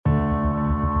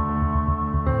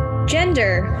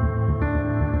Gender.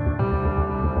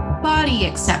 Body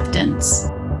acceptance.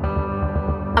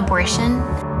 Abortion.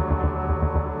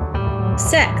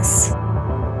 Sex.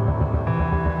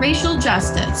 Racial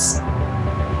justice.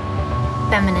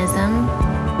 Feminism.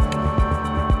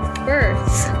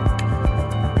 Birth.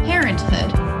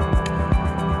 Parenthood.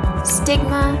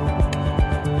 Stigma.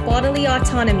 Bodily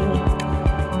autonomy.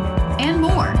 And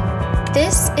more.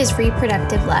 This is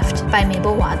Reproductive Left by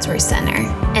Mabel Wadsworth Center,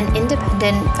 an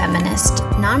independent, feminist,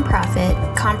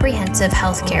 nonprofit, comprehensive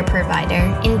healthcare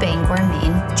provider in Bangor,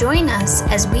 Maine. Join us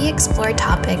as we explore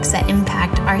topics that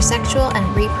impact our sexual and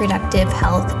reproductive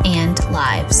health and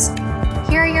lives.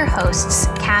 Here are your hosts,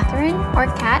 Catherine, or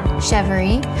Kat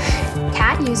Chevery.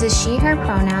 Kat uses she, her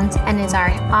pronouns and is our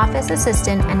office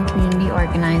assistant and community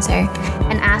organizer.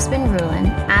 And Aspen Rulin.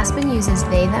 Aspen uses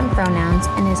they, them pronouns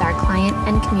and is our client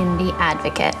and community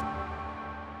advocate.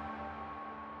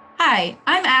 Hi,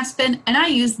 I'm Aspen, and I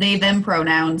use they, them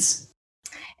pronouns.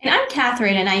 And I'm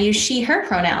Catherine, and I use she, her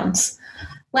pronouns.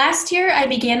 Last year, I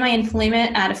began my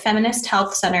employment at a feminist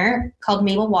health center called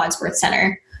Mabel Wadsworth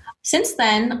Center. Since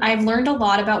then, I've learned a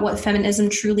lot about what feminism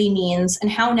truly means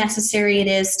and how necessary it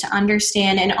is to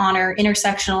understand and honor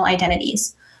intersectional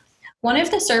identities. One of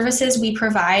the services we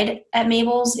provide at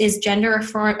Mabel's is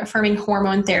gender-affirming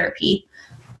hormone therapy.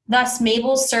 Thus,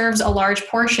 Mabel's serves a large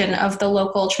portion of the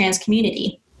local trans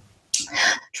community.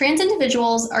 Trans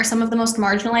individuals are some of the most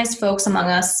marginalized folks among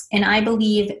us, and I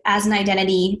believe, as an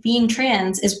identity, being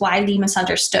trans is widely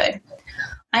misunderstood.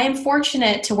 I am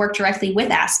fortunate to work directly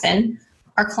with Aspen,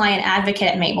 our client advocate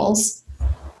at Mabel's.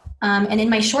 And in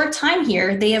my short time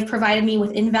here, they have provided me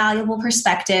with invaluable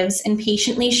perspectives and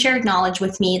patiently shared knowledge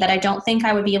with me that I don't think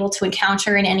I would be able to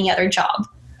encounter in any other job.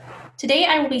 Today,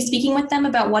 I will be speaking with them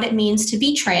about what it means to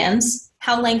be trans,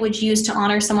 how language used to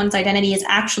honor someone's identity is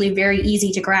actually very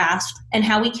easy to grasp, and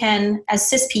how we can, as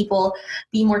cis people,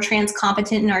 be more trans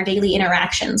competent in our daily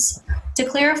interactions. To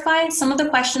clarify, some of the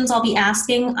questions I'll be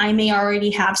asking, I may already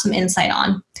have some insight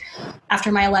on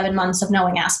after my 11 months of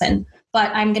knowing Aspen, but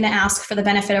I'm going to ask for the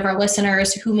benefit of our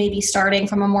listeners who may be starting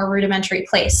from a more rudimentary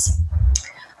place.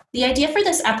 The idea for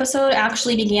this episode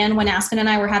actually began when Aspen and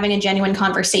I were having a genuine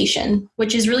conversation,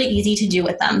 which is really easy to do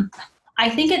with them. I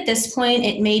think at this point,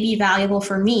 it may be valuable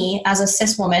for me as a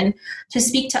cis woman to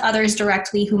speak to others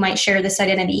directly who might share this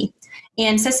identity,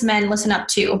 and cis men listen up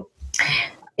too.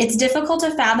 It's difficult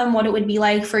to fathom what it would be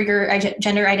like for your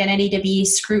gender identity to be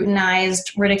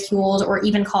scrutinized, ridiculed, or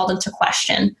even called into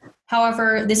question.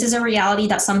 However, this is a reality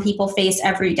that some people face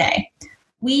every day.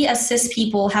 We as cis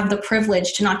people have the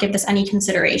privilege to not give this any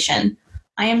consideration.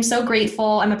 I am so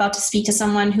grateful I'm about to speak to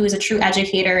someone who is a true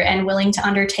educator and willing to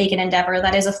undertake an endeavor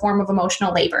that is a form of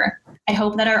emotional labor. I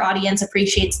hope that our audience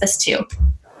appreciates this too.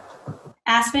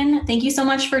 Aspen, thank you so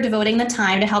much for devoting the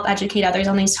time to help educate others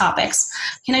on these topics.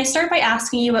 Can I start by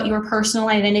asking you about your personal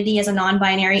identity as a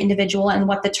non-binary individual and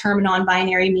what the term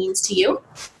non-binary means to you?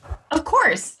 Of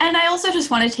course. And I also just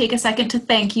want to take a second to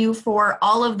thank you for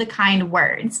all of the kind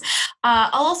words.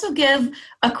 I'll also give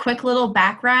a quick little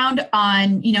background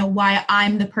on, why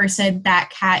I'm the person that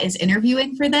Kat is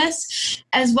interviewing for this,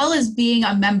 as well as being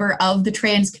a member of the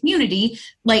trans community.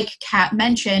 Like Kat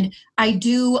mentioned, I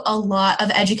do a lot of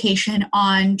education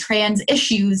on trans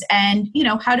issues and,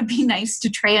 how to be nice to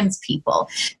trans people.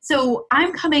 So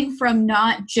I'm coming from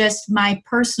not just my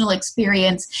personal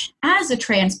experience as a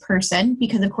trans person,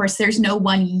 because of course there's no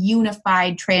one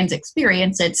unified trans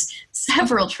experience. It's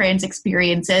several trans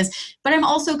experiences, but I'm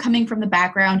also coming from the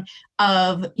background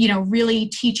of, really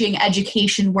teaching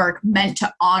education work meant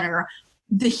to honor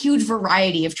the huge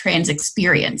variety of trans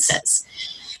experiences.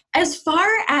 As far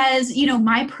as,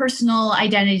 my personal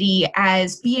identity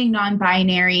as being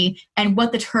non-binary and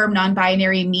what the term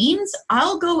non-binary means,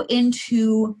 I'll go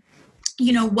into,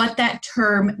 what that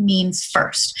term means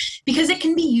first, because it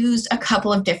can be used a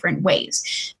couple of different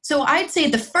ways. So I'd say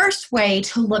the first way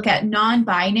to look at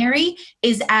non-binary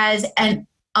is as an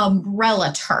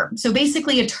umbrella term. So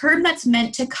basically a term that's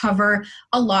meant to cover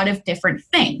a lot of different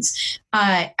things.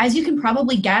 As you can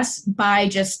probably guess by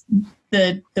just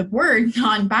the word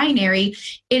non-binary,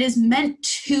 it is meant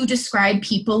to describe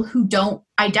people who don't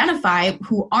identify,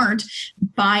 who aren't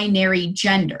binary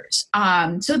genders.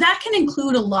 So that can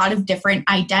include a lot of different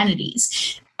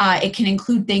identities. It can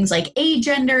include things like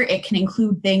agender. It can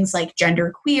include things like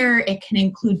genderqueer. It can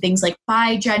include things like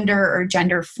bigender or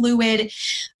gender fluid.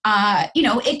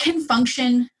 It can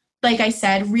function, like I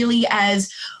said, really as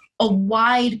a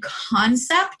wide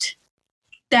concept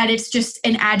that it's just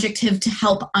an adjective to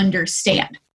help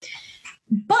understand.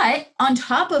 But on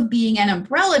top of being an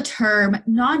umbrella term,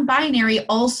 non-binary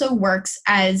also works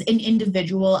as an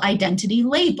individual identity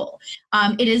label.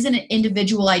 It is an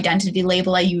individual identity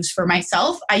label I use for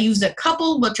myself. I use a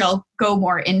couple, which I'll go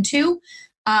more into.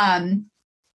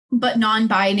 But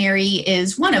non-binary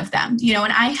is one of them,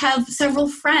 and I have several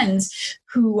friends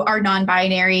who are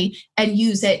non-binary and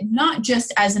use it not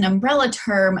just as an umbrella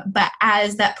term, but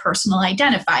as that personal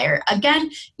identifier.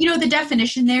 Again, the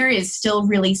definition there is still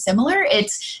really similar.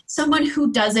 It's someone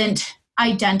who doesn't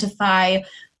identify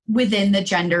within the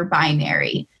gender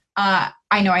binary. I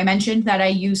know I mentioned that I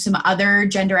use some other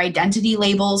gender identity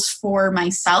labels for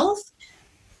myself.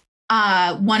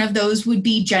 One of those would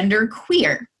be gender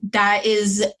queer. That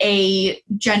is a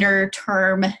gender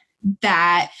term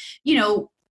that,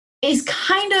 is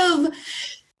kind of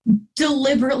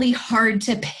deliberately hard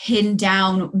to pin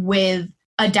down with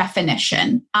a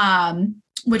definition,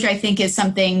 which I think is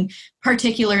something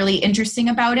particularly interesting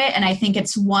about it. And I think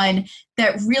it's one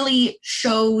that really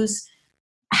shows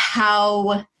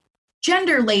how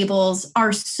gender labels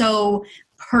are so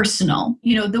personal.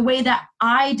 The way that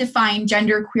I define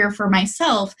genderqueer for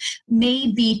myself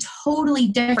may be totally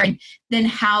different than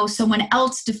how someone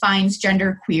else defines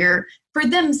genderqueer for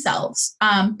themselves,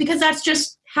 because that's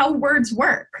just how words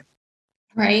work.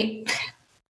 Right.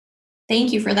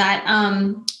 Thank you for that.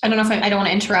 I don't know if I don't want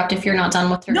to interrupt if you're not done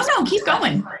with your No, keep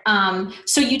going.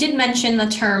 So you did mention the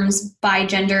terms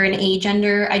bigender and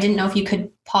agender. I didn't know if you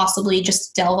could possibly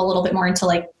just delve a little bit more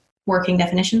into working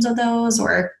definitions of those,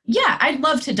 or? Yeah, I'd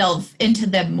love to delve into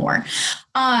them more.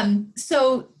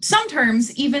 So some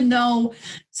terms, even though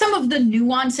some of the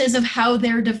nuances of how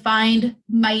they're defined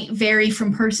might vary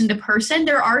from person to person,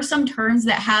 there are some terms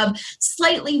that have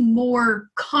slightly more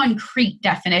concrete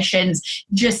definitions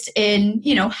just in,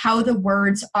 how the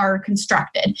words are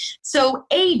constructed. So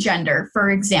agender, for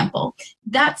example,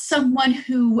 that's someone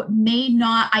who may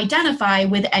not identify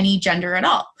with any gender at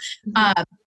all.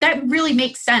 That really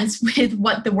makes sense with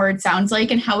what the word sounds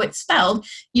like and how it's spelled.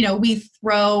 We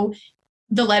throw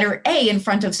the letter A in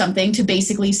front of something to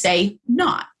basically say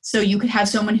not. So you could have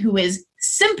someone who is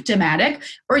symptomatic,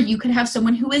 or you could have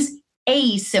someone who is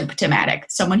asymptomatic,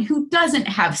 someone who doesn't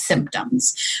have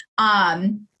symptoms.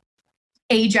 Agender,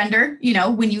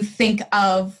 when you think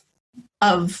of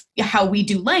how we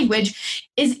do language,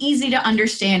 is easy to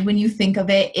understand when you think of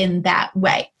it in that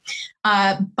way.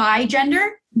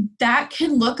 Bigender, that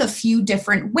can look a few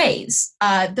different ways.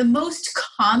 The most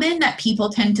common that people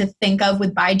tend to think of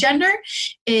with bigender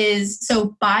is,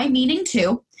 so bi meaning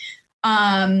two.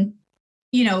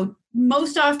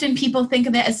 Most often people think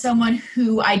of it as someone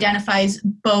who identifies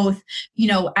both,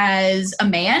 as a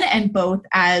man and both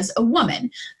as a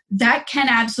woman. That can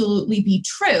absolutely be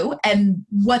true. And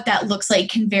what that looks like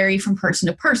can vary from person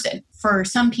to person. For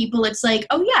some people, it's like,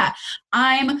 oh yeah,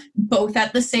 I'm both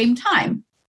at the same time.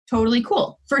 Totally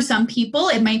cool. For some people,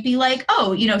 it might be like,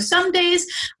 oh, some days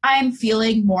I'm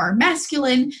feeling more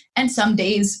masculine and some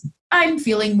days I'm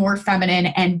feeling more feminine,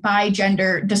 and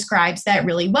bigender describes that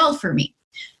really well for me.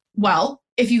 Well,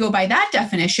 if you go by that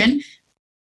definition,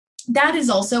 that is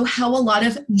also how a lot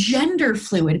of gender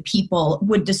fluid people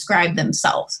would describe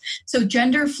themselves. So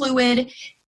gender fluid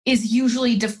is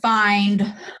usually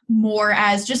defined more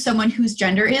as just someone whose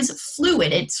gender is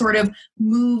fluid. It sort of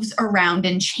moves around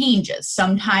and changes,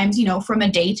 sometimes, from a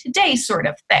day-to-day sort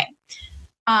of thing.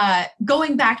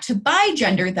 Going back to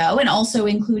bigender, though, and also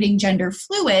including gender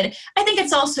fluid, I think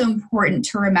it's also important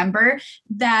to remember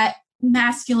that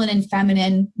masculine and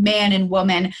feminine, man and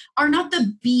woman, are not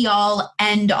the be-all,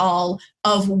 end-all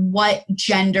of what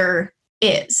gender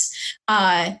is.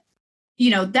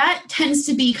 That tends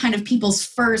to be kind of people's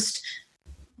first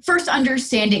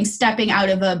understanding, stepping out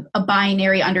of a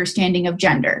binary understanding of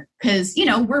gender. Because,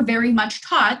 we're very much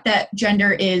taught that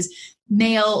gender is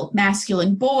male,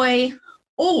 masculine, boy,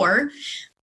 or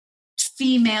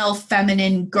female,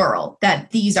 feminine, girl,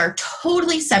 that these are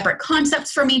totally separate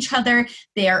concepts from each other.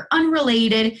 They are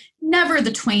unrelated. Never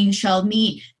the twain shall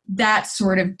meet, that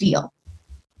sort of deal.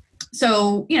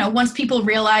 So, once people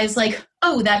realize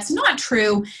oh, that's not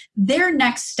true, their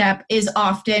next step is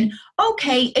often,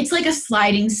 okay, it's like a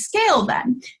sliding scale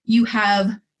then. You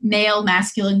have male,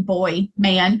 masculine, boy,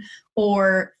 man,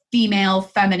 or female,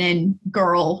 feminine,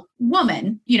 girl,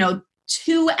 woman,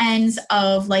 two ends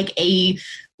of a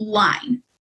line.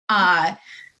 And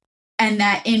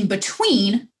that in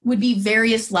between would be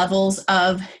various levels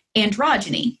of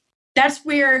androgyny. That's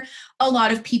where a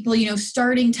lot of people,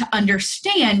 starting to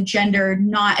understand gender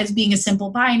not as being a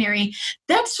simple binary,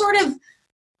 that's sort of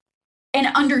an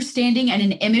understanding and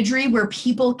an imagery where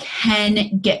people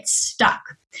can get stuck.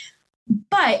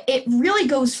 But it really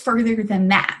goes further than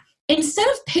that. instead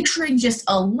of picturing just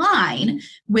a line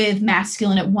with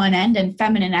masculine at one end and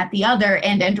feminine at the other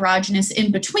and androgynous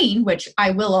in between, which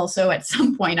I will also at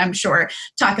some point, I'm sure,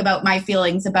 talk about my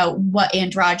feelings about what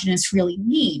androgynous really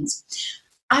means.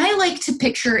 I like to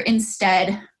picture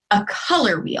instead a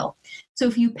color wheel. So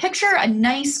if you picture a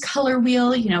nice color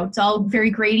wheel, it's all very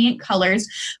gradient colors,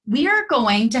 we are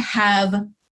going to have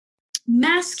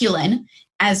masculine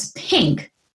as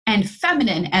pink and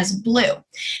feminine as blue.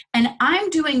 And I'm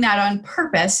doing that on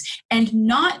purpose and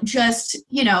not just,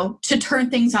 to turn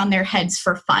things on their heads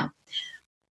for fun.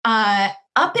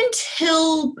 Up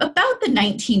until about the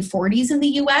 1940s in the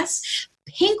US,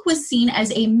 pink was seen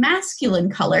as a masculine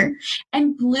color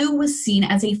and blue was seen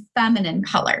as a feminine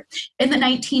color. In the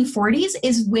 1940s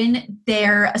is when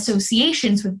their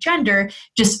associations with gender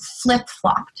just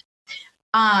flip-flopped.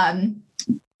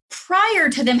 Prior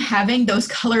to them having those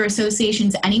color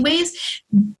associations anyways,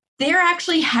 there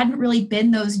actually hadn't really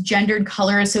been those gendered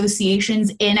color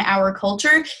associations in our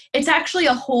culture. It's actually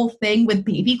a whole thing with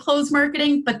baby clothes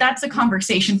marketing, but that's a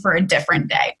conversation for a different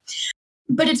day.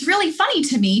 But it's really funny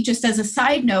to me, just as a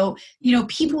side note,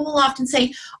 people will often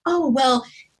say, oh, well,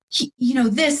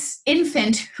 this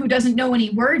infant who doesn't know any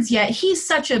words yet, he's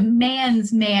such a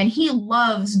man's man. He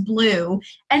loves blue.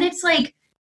 And it's like,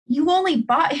 you only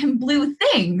bought him blue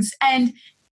things. And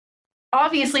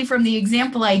obviously from the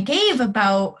example I gave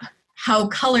about how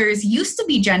colors used to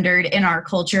be gendered in our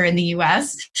culture in the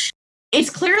US, it's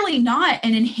clearly not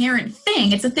an inherent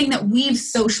thing. It's a thing that we've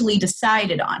socially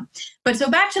decided on. But so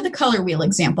back to the color wheel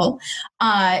example,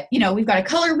 we've got a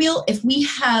color wheel. If we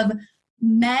have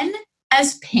men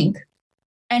as pink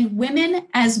and women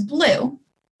as blue,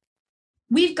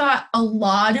 we've got a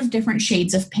lot of different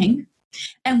shades of pink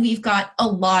and we've got a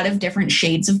lot of different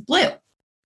shades of blue.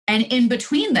 And in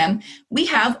between them, we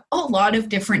have a lot of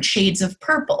different shades of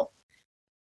purple.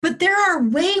 But there are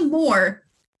way more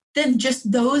than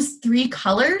just those three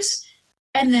colors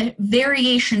and the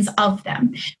variations of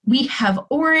them. We have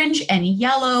orange and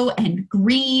yellow and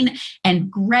green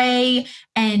and gray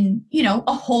and,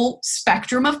 a whole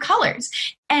spectrum of colors.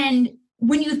 And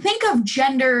when you think of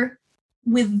gender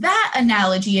with that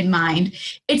analogy in mind,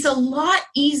 it's a lot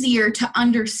easier to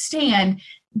understand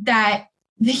that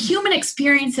the human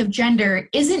experience of gender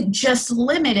isn't just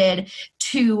limited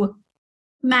to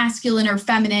masculine or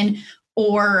feminine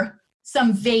or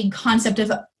some vague concept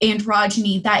of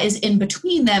androgyny that is in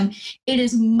between them. It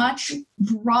is much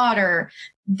broader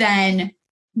than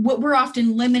what we're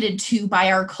often limited to by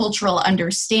our cultural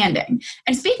understanding.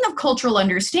 And speaking of cultural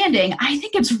understanding, I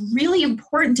think it's really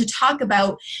important to talk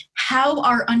about how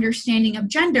our understanding of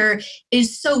gender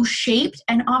is so shaped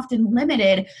and often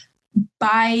limited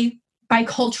by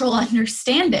cultural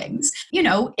understandings.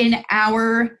 In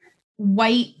our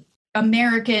white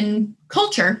American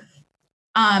culture,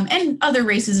 and other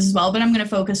races as well, but I'm going to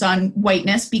focus on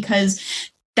whiteness because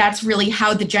that's really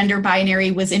how the gender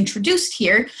binary was introduced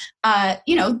here.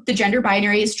 The gender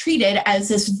binary is treated as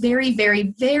this very,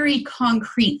 very, very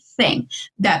concrete thing,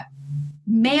 that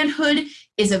manhood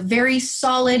is a very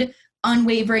solid,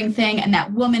 unwavering thing, and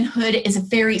that womanhood is a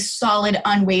very solid,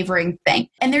 unwavering thing.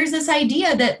 And there's this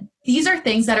idea that these are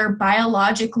things that are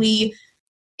biologically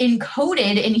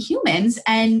encoded in humans,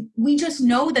 and we just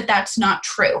know that that's not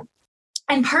true.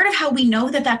 And part of how we know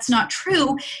that that's not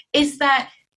true is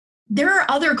that there are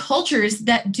other cultures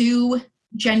that do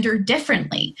gender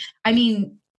differently. I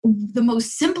mean, the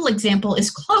most simple example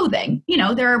is clothing.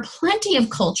 There are plenty of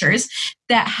cultures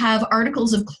that have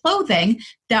articles of clothing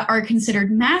that are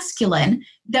considered masculine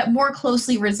that more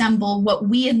closely resemble what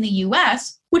we in the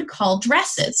US would call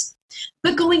dresses.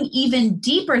 But going even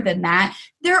deeper than that,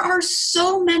 there are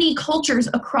so many cultures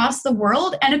across the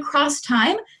world and across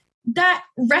time that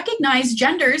recognize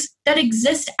genders that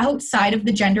exist outside of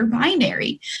the gender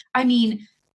binary. I mean,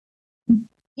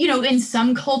 in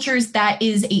some cultures that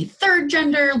is a third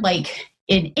gender, like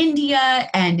in India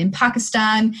and in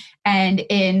Pakistan and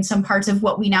in some parts of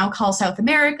what we now call South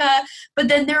America. But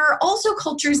then there are also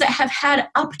cultures that have had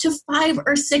up to 5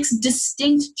 or 6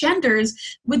 distinct genders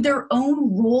with their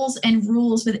own roles and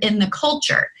rules within the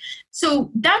culture.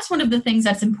 So that's one of the things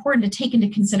that's important to take into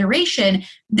consideration.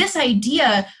 This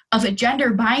idea of a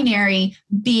gender binary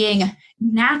being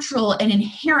natural and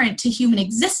inherent to human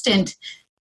existence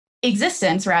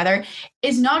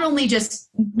is not only just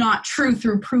not true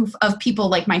through proof of people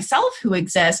like myself who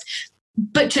exist,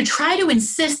 but to try to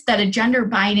insist that a gender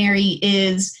binary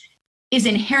is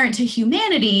inherent to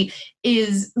humanity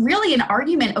is really an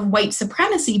argument of white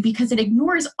supremacy, because it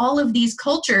ignores all of these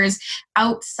cultures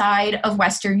outside of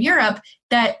Western Europe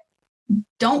that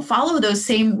don't follow those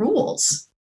same rules.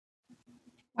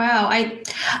 Wow.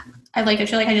 I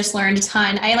feel like I just learned a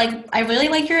ton. I really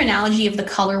like your analogy of the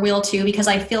color wheel too, because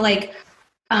I feel like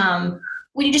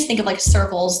when you just think of like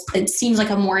circles, it seems like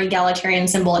a more egalitarian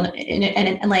symbol,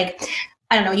 and like,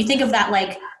 I don't know, you think of that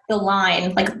like the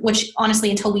line, like, which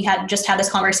honestly, until we had this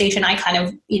conversation, I kind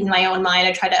of, in my own mind,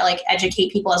 I try to like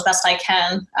educate people as best I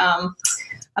can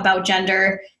about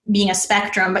gender being a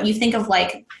spectrum. But you think of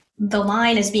like the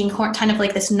line as being kind of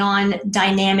like this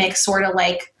non-dynamic sort of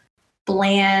like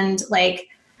bland, like,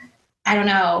 I don't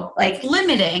know, like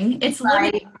limiting. It's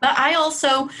limiting. But I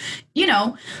also,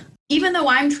 even though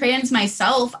I'm trans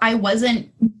myself, I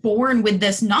wasn't born with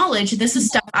this knowledge. This is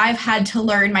stuff I've had to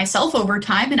learn myself over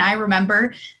time. And I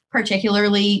remember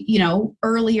particularly,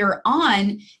 earlier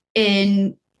on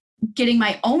in getting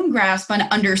my own grasp on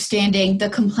understanding the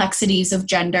complexities of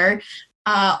gender,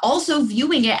 also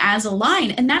viewing it as a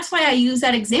line. And that's why I use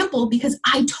that example, because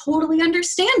I totally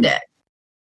understand it.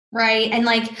 Right. And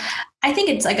like, I think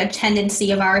it's like a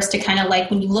tendency of ours to kind of like,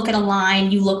 when you look at a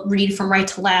line, you read from right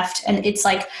to left. And it's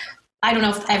like, I don't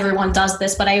know if everyone does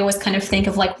this, but I always kind of think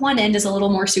of like one end is a little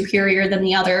more superior than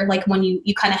the other. Like when you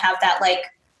kind of have that, like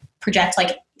project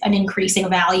like an increasing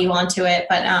value onto it.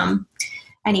 But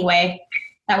anyway,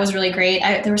 that was really great.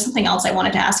 There was something else I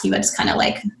wanted to ask you, but it's kind of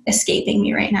like escaping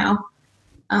me right now.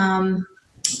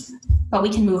 But we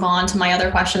can move on to my other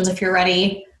questions if you're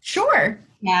ready. Sure.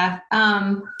 Yeah.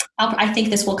 I think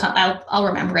this will come. I'll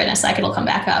remember it in a second. It'll come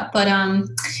back up. But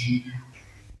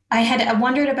I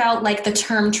wondered about like the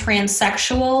term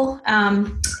transsexual.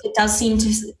 It does seem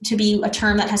to be a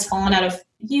term that has fallen out of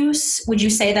use. Would you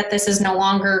say that this is no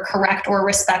longer correct or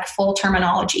respectful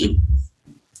terminology?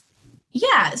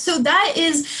 Yeah, so that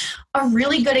is a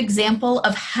really good example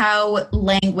of how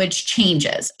language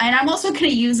changes. And I'm also going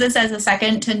to use this as a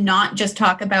second to not just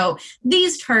talk about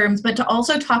these terms, but to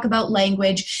also talk about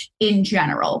language in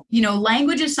general.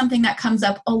 Language is something that comes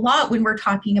up a lot when we're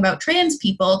talking about trans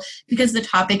people, because the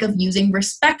topic of using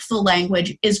respectful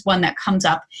language is one that comes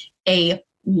up a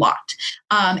lot.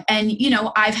 And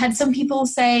I've had some people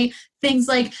say things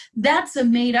like, that's a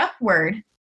made up word.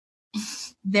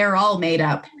 They're all made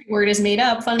up. Word is made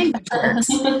up. Fun.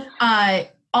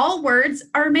 All words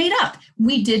are made up.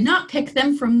 We did not pick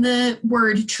them from the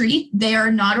word tree. They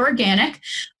are not organic.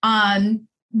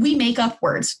 We make up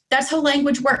words. That's how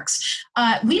language works.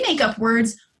 We make up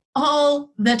words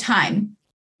all the time.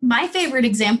 My favorite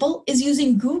example is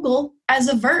using Google as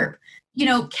a verb.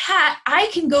 Kat, I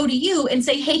can go to you and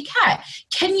say, hey, Kat,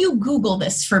 can you Google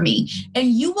this for me? And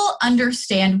you will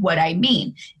understand what I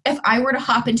mean. If I were to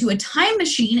hop into a time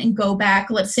machine and go back,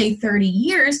 let's say 30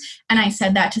 years, and I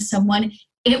said that to someone,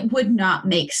 it would not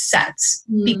make sense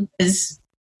because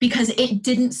it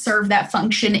didn't serve that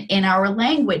function in our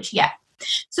language yet.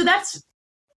 So that's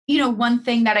one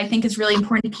thing that I think is really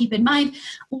important to keep in mind.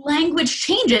 Language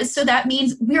changes, so that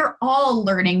means we're all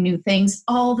learning new things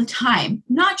all the time,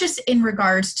 not just in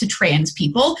regards to trans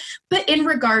people, but in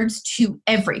regards to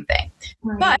everything.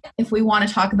 Right. But if we want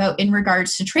to talk about in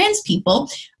regards to trans people,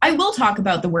 I will talk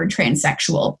about the word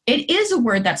transsexual. It is a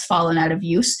word that's fallen out of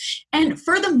use, and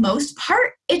for the most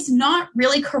part, it's not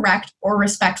really correct or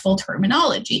respectful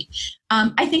terminology.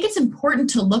 I think it's important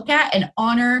to look at and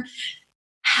honor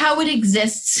how it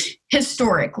exists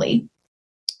historically.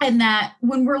 And that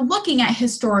when we're looking at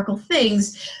historical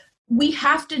things, we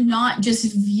have to not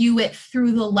just view it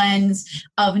through the lens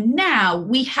of now.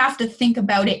 We have to think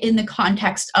about it in the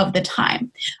context of the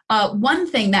time. One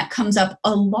thing that comes up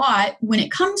a lot when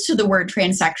it comes to the word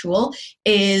transsexual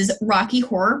is Rocky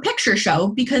Horror Picture Show,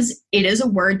 because it is a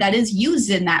word that is used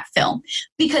in that film.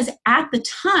 Because at the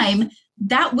time,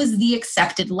 that was the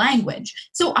accepted language.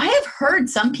 So I have heard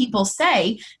some people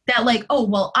say that like, oh,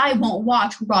 well, I won't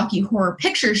watch Rocky Horror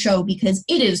Picture Show because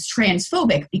it is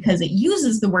transphobic because it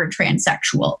uses the word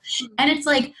transsexual. And it's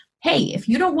like, hey, if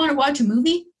you don't want to watch a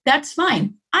movie, that's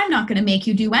fine. I'm not going to make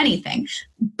you do anything.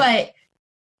 But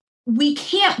we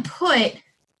can't put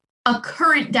a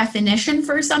current definition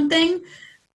for something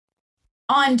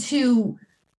onto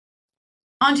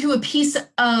a piece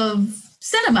of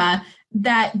cinema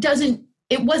that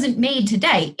it wasn't made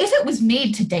today. If it was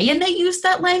made today and they used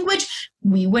that language,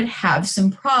 we would have some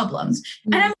problems.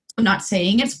 Mm-hmm. And I'm not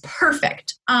saying it's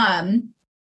perfect,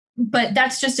 but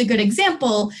that's just a good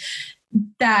example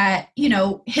that,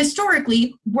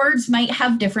 historically, words might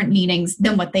have different meanings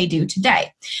than what they do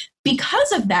today.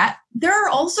 Because of that, there are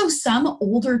also some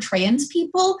older trans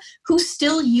people who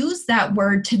still use that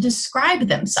word to describe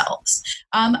themselves.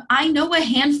 I know a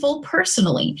handful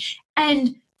personally,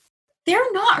 and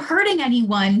they're not hurting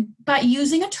anyone by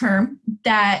using a term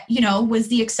that, was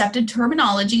the accepted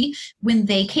terminology when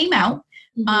they came out.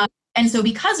 Mm-hmm. And so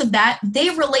because of that, they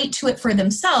relate to it for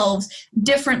themselves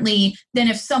differently than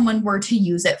if someone were to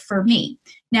use it for me.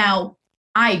 Now,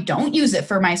 I don't use it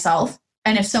for myself.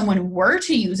 And if someone were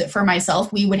to use it for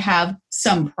myself, we would have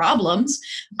some problems.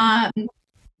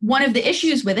 One of the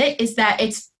issues with it is that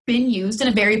it's been used in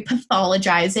a very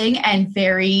pathologizing and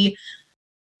very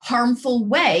harmful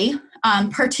way,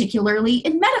 particularly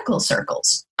in medical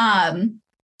circles.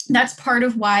 That's part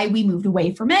of why we moved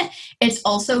away from it. It's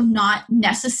also not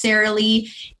necessarily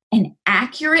an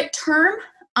accurate term.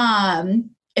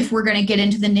 If we're going to get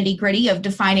into the nitty gritty of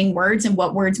defining words and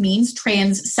what words means,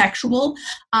 transsexual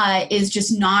is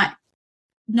just not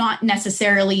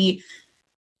necessarily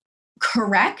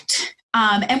correct.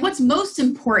 And what's most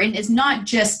important is not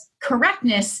just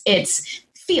correctness, it's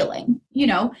feeling. You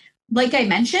know, like I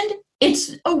mentioned,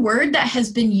 it's a word that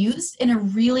has been used in a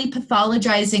really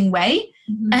pathologizing way.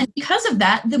 Mm-hmm. And because of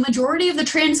that, the majority of the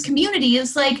trans community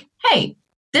is like, hey,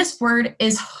 this word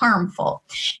is harmful.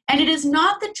 And it is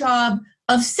not the job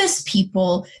of cis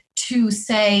people to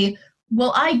say,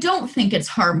 well, I don't think it's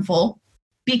harmful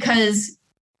because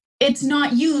it's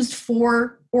not used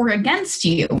for or against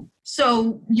you.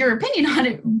 So your opinion on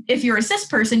it, if you're a cis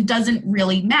person, doesn't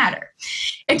really matter.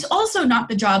 It's also not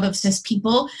the job of cis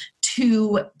people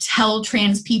to tell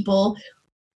trans people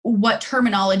what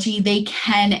terminology they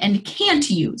can and can't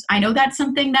use. I know that's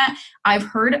something that I've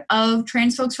heard of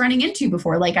trans folks running into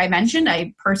before. Like I mentioned,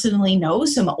 I personally know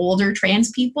some older trans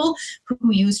people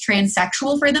who use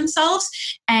transsexual for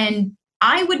themselves, and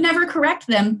I would never correct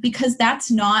them because that's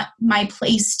not my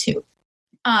place to.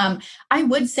 I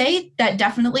would say that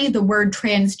definitely the word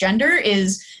transgender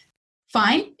is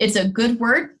fine. It's a good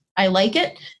word. I like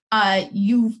it.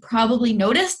 You've probably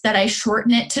noticed that I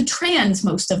shorten it to trans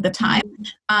most of the time.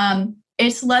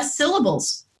 It's less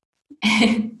syllables.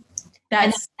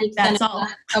 That's all.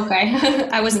 Okay.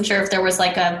 I wasn't sure if there was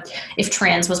if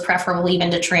trans was preferable even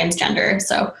to transgender.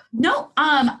 So no,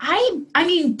 I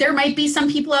mean, there might be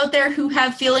some people out there who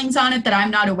have feelings on it that I'm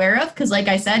not aware of. Cause like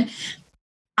I said,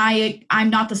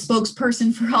 I'm not the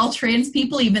spokesperson for all trans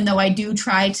people, even though I do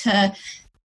try to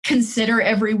consider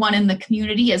everyone in the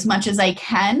community as much as I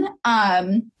can.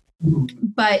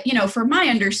 But, you know, from my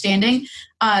understanding,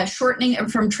 shortening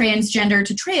from transgender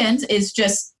to trans is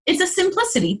just, it's a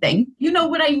simplicity thing. You know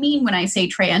what I mean when I say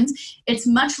trans. It's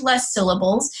much less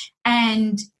syllables.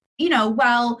 And, you know,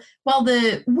 while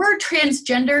the word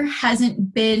transgender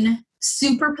hasn't been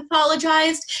super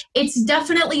pathologized, it's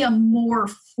definitely a more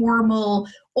formal,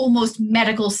 almost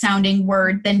medical sounding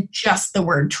word than just the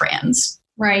word trans.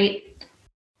 Right.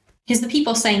 Because the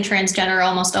people saying transgender are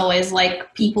almost always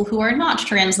like people who are not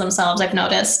trans themselves, I've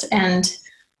noticed. And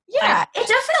yeah, it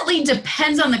definitely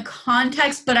depends on the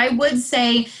context, but I would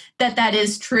say that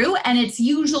is true. And it's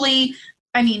usually,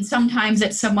 I mean, sometimes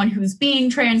it's someone who's being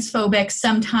transphobic.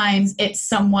 Sometimes it's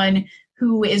someone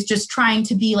who is just trying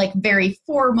to be like very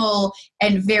formal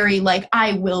and very like,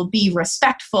 I will be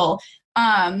respectful.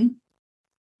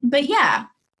 But yeah.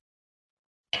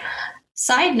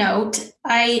 Side note,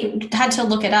 I had to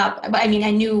look it up. I mean,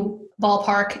 I knew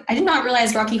ballpark. I did not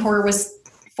realize Rocky Horror was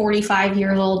 45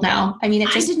 years old now. I mean,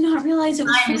 I did not realize it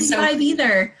was 45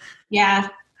 either. Yeah.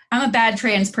 I'm a bad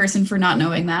trans person for not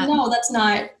knowing that. No, that's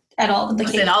not at all the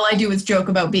case. All I do is joke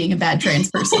about being a bad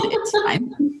trans person. It's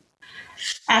fine.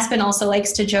 Aspen also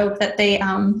likes to joke that they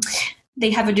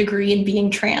have a degree in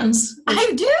being trans.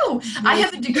 I do. I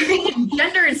have a degree in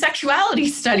gender and sexuality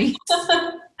studies.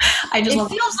 It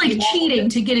feels like cheating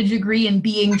to get a degree in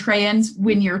being trans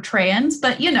when you're trans,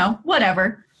 but you know,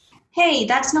 whatever. Hey,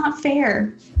 that's not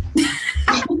fair.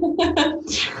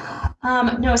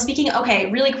 No,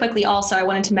 really quickly also, I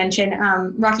wanted to mention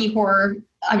Rocky Horror.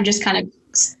 I'm just kind of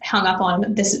hung up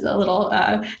on this little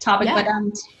topic, yeah. But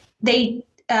they,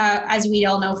 as we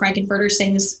all know, Frank-N-Furter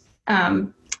sings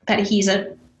that he's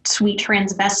a sweet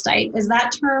transvestite. Is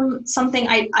that term something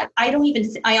I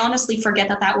honestly forget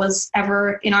that was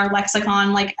ever in our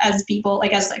lexicon, like as people,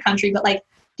 like as a country, but like,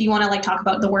 do you want to like talk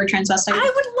about the word transvestite?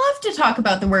 I would love to talk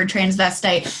about the word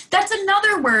transvestite. That's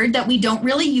another word that we don't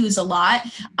really use a lot.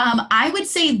 I would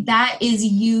say that is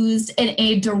used in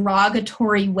a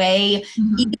derogatory way,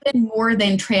 mm-hmm. even more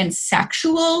than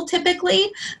transsexual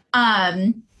typically.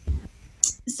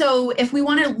 So if we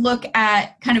want to look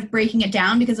at kind of breaking it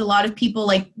down, because a lot of people,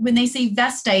 like when they say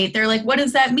vestite, they're like, what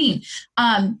does that mean?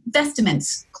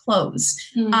 Vestments, clothes.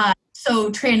 Mm.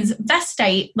 So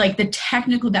transvestite, like the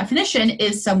technical definition,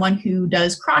 is someone who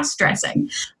does cross-dressing,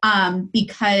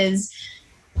 because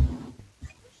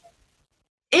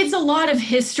it's a lot of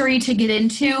history to get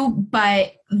into,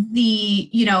 but the,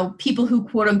 you know, people who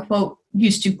quote unquote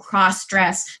used to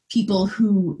cross-dress, people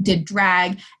who did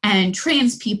drag, and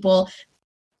trans people,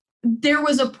 there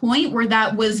was a point where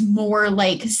that was more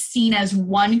like seen as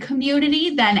one community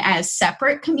than as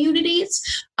separate communities.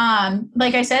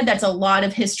 Like I said, that's a lot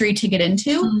of history to get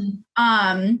into.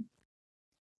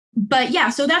 But yeah,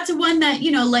 so that's one that,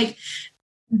 you know, like,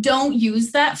 don't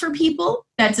use that for people.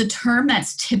 That's a term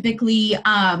that's typically,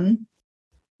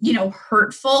 you know,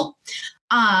 hurtful.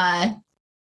 I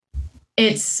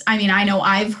know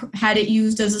I've had it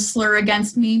used as a slur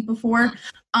against me before.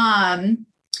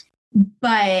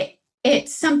 But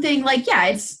it's something like, yeah,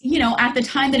 it's, you know, at the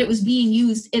time that it was being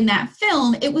used in that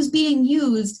film, it was being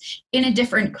used in a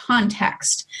different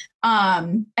context.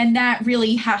 And that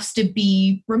really has to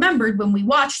be remembered when we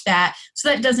watch that. So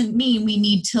that doesn't mean we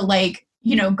need to, like,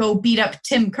 you know, go beat up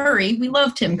Tim Curry. We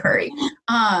love Tim Curry.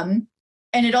 And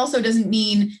it also doesn't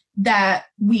mean that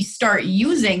we start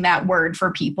using that word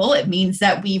for people. It means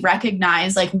that we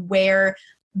recognize, like, where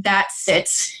that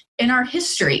sits in our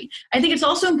history. I think it's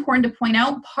also important to point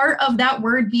out part of that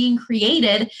word being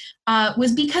created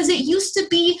was because it used to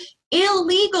be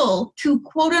illegal to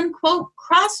quote unquote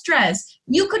cross-dress.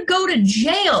 You could go to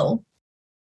jail.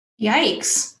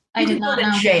 Yikes. I did not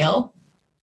know. Jail.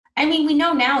 I mean, we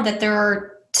know now that there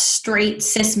are straight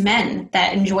cis men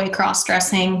that enjoy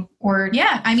cross-dressing or...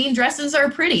 Yeah, I mean, dresses are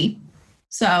pretty.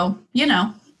 So, you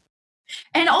know.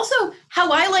 And also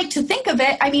how I like to think of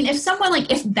it, I mean, if someone,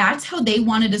 like, if that's how they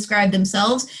want to describe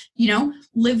themselves, you know,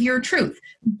 live your truth.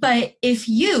 But if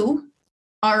you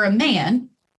are a man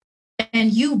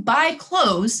and you buy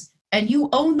clothes and you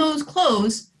own those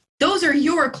clothes, those are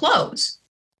your clothes.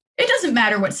 It doesn't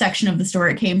matter what section of the store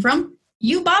it came from.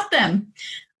 You bought them.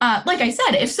 Like I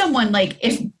said, if someone, like,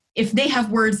 if they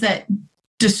have words that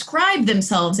describe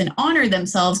themselves and honor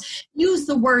themselves, use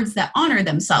the words that honor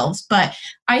themselves. But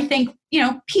I think, you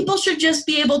know, people should just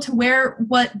be able to wear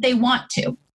what they want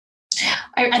to.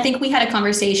 I think we had a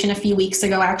conversation a few weeks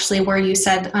ago, actually, where you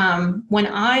said, when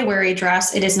I wear a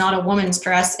dress, it is not a woman's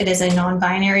dress. It is a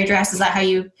non-binary dress. Is that how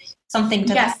you, something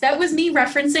to Yes, that was me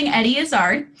referencing Eddie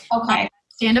Izzard. Okay.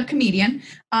 Stand-up comedian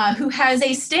who has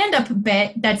a stand-up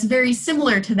bit that's very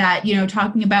similar to that, you know,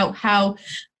 talking about how,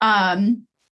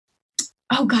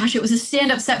 oh gosh, it was a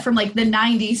stand-up set from like the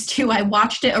 90s too. I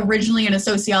watched it originally in a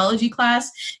sociology class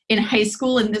in high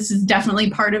school, and this is definitely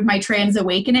part of my trans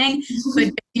awakening.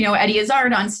 But, you know, Eddie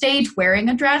Izzard on stage wearing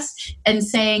a dress and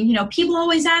saying, you know, people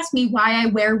always ask me why I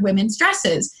wear women's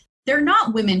dresses. They're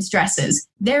not women's dresses.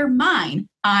 They're mine.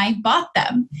 I bought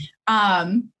them.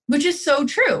 Which is so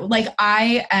true. Like,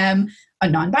 I am a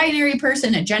non-binary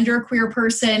person, a genderqueer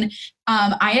person.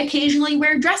 I occasionally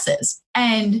wear dresses,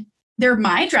 and they're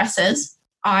my dresses.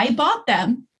 I bought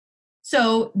them.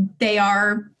 So they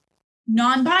are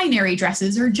non-binary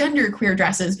dresses or genderqueer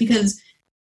dresses because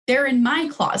they're in my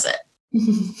closet.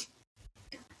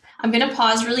 I'm going to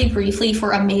pause really briefly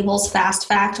for a Mabel's Fast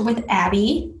Fact with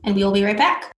Abby, and we will be right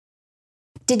back.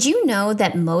 Did you know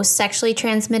that most sexually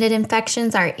transmitted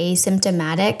infections are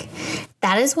asymptomatic?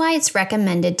 That is why it's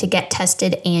recommended to get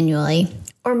tested annually,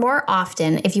 or more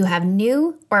often if you have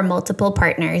new or multiple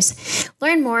partners.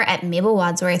 Learn more at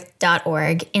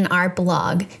mabelwadsworth.org in our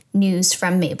blog, News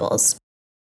from Mabel's.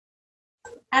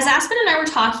 As Aspen and I were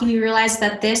talking, we realized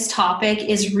that this topic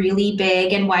is really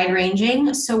big and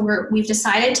wide-ranging, so we've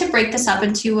decided to break this up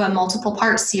into a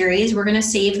multiple-part series. We're going to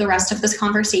save the rest of this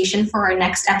conversation for our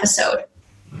next episode.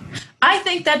 I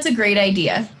think that's a great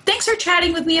idea. Thanks for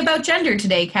chatting with me about gender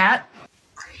today, Kat.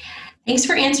 Thanks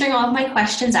for answering all of my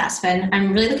questions, Aspen.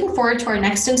 I'm really looking forward to our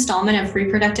next installment of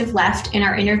Reproductive Left in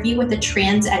our interview with a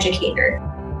trans educator.